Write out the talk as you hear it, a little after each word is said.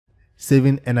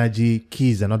saving energy,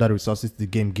 keys, and other resources the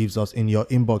game gives us in your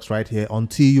inbox right here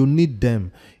until you need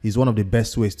them is one of the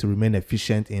best ways to remain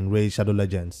efficient in Raid Shadow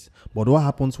Legends. But what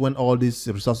happens when all these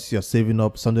resources you're saving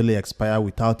up suddenly expire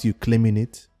without you claiming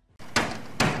it?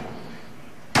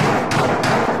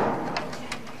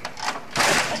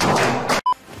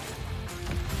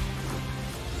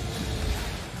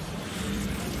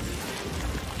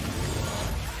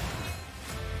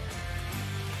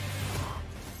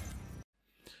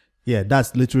 Yeah,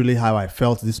 that's literally how I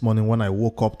felt this morning when I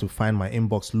woke up to find my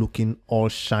inbox looking all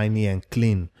shiny and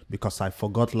clean because I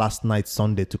forgot last night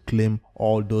Sunday to claim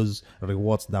all those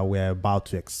rewards that were about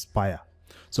to expire.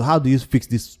 So how do you fix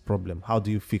this problem? How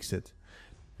do you fix it?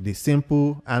 The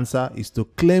simple answer is to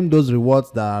claim those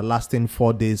rewards that are lasting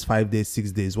 4 days, 5 days,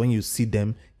 6 days. When you see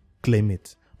them, claim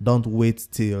it. Don't wait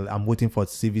till I'm waiting for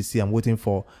CVC, I'm waiting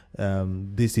for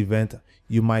this event.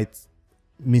 You might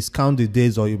miscount the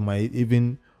days, or you might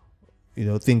even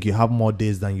think you have more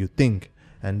days than you think,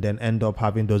 and then end up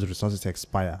having those resources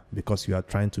expire because you are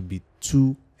trying to be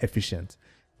too efficient.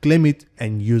 Claim it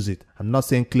and use it. I'm not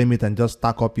saying claim it and just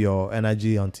stack up your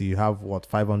energy until you have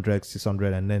 500,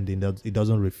 600, and then it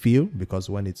doesn't refill, because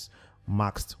when it's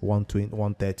maxed 120,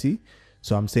 130.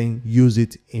 So I'm saying use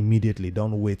it immediately.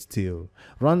 Don't wait till.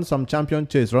 Run some champion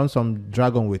chase, run some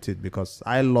dragon with it, because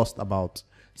I lost about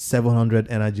 700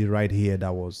 energy right here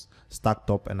that was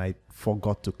stacked up and I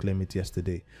forgot to claim it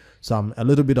yesterday. So I'm a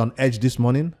little bit on edge this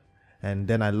morning, and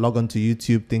then I log on to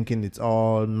YouTube thinking it's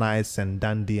all nice and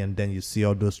dandy, and then you see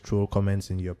all those troll comments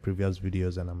in your previous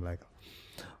videos, and I'm like,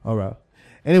 all right.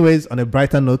 Anyways, on a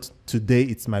brighter note, today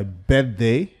it's my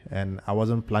birthday and I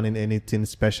wasn't planning anything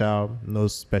special, no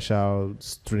special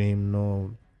stream,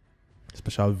 no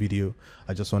special video.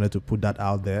 I just wanted to put that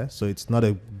out there. So it's not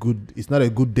a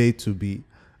good day to be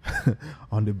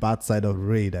on the bad side of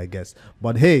Raid, I guess.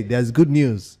 But hey, there's good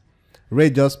news.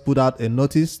 Raid just put out a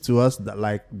notice to us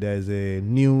that there's a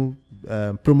new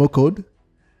promo code,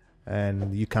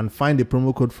 and you can find the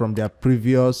promo code from their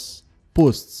previous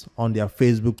posts on their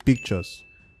Facebook pictures.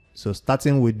 So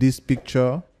starting with this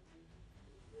picture,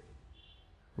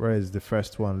 where is the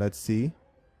first one? Let's see.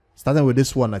 Starting with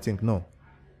this one, I think. No,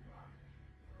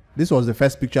 this was the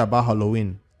first picture about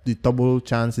Halloween, the double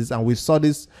chances, and we saw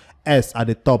this S at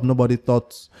the top. Nobody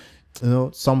thought,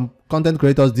 some content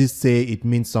creators did say it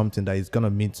means something, that it's gonna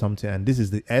mean something, and this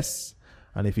is the S.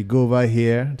 And if you go over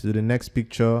here to the next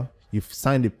picture, you've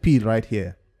signed a P right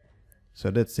here.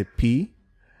 So that's a P,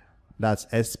 that's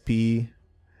SP.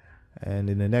 And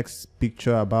in the next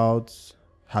picture about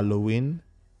Halloween,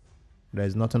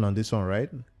 there's nothing on this one, right?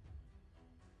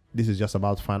 This is just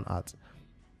about fan art.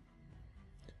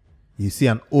 You see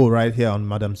an O right here on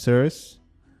Madame Sears,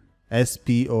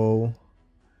 SPO,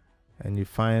 and you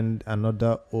find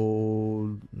another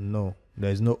O. No,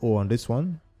 there's no O on this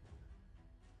one.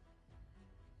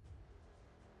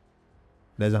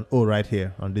 There's an O right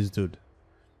here on this dude.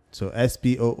 So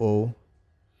SPOO.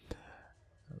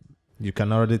 You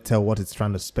can already tell what it's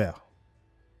trying to spell,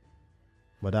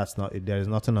 but that's not it. There is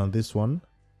nothing on this one.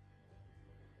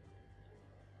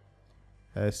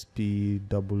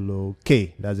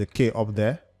 SPOOK. There's a K up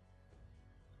there.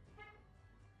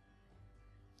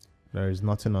 There is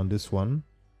nothing on this one.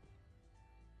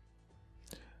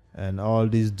 And all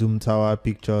these Doom Tower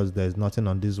pictures, there's nothing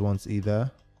on these ones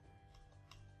either.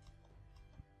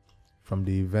 From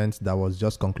the event that was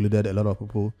just concluded, a lot of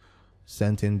people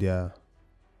sent in their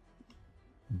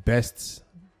best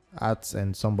arts,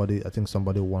 and I think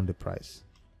somebody won the prize.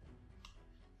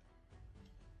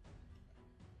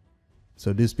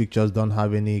 So these pictures don't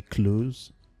have any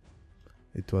clues.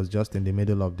 It was just in the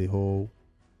middle of the whole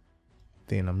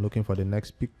thing. I'm looking for the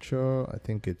next picture. I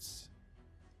think it's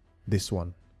this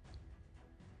one.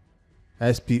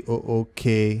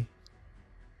 SPOOK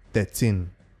 13.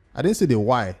 I didn't see the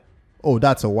Y. Oh,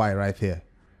 that's a Y right here.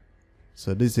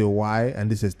 So this is a Y and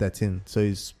this is 13. So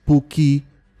it's Spooky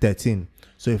 13.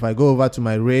 So if I go over to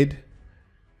my Raid,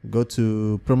 go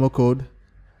to promo code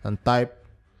and type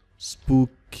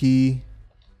Spooky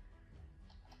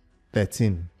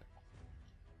 13,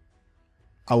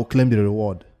 I will claim the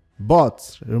reward.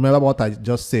 But remember what I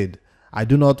just said. I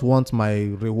do not want my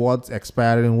rewards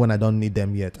expiring when I don't need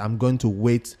them yet. I'm going to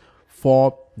wait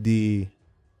for the...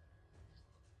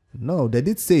 No, they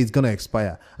did say it's going to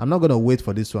expire. I'm not going to wait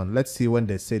for this one. Let's see when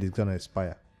they said it's going to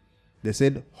expire. They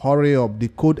said, hurry up, the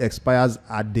code expires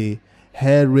at the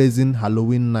hair-raising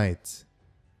Halloween night.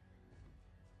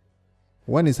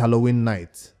 When is Halloween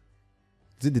night?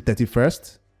 Is it the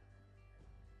 31st?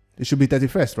 It should be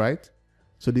 31st, right?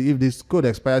 So if this code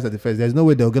expires at the 1st, there's no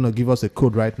way they're going to give us a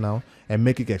code right now and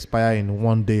make it expire in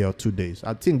 1 day or 2 days.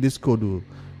 I think this code will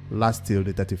last till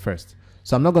the 31st.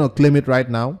 So I'm not going to claim it right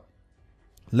now.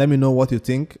 Let me know what you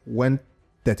think when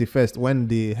 31st, when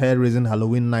the hair raising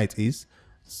Halloween night is,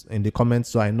 in the comments,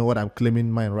 so I know what I'm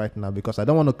claiming mine right now, because I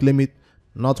don't want to claim it,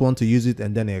 not want to use it,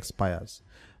 and then it expires.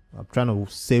 I'm trying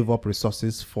to save up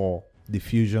resources for the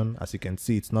fusion. As you can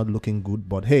see, it's not looking good,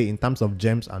 but hey, in terms of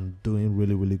gems, I'm doing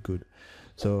really, really good.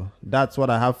 So that's what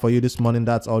I have for you this morning.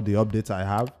 That's all the updates I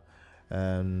have.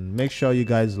 And make sure you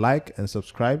guys like and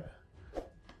subscribe.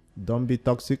 Don't be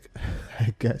toxic,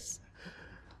 I guess.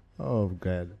 Oh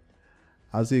God.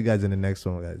 I'll see you guys in the next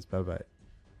one, guys. Bye bye.